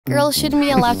Girls shouldn't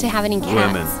be allowed to have any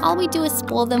cats. Women. All we do is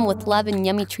spoil them with love and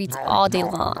yummy treats all day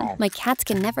long. My cats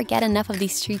can never get enough of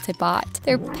these treats I bought.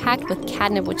 They're packed with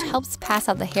catnip, which helps pass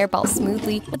out the hairball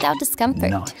smoothly without discomfort.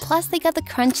 Nice. Plus, they got the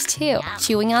crunch too.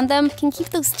 Chewing on them can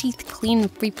keep those teeth clean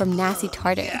and free from nasty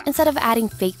tartar. Instead of adding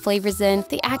fake flavors in,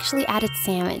 they actually added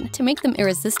salmon to make them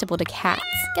irresistible to cats.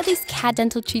 Get these cat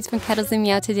dental treats from Cuddles and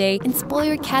Meow today and spoil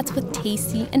your cats with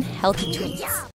tasty and healthy treats.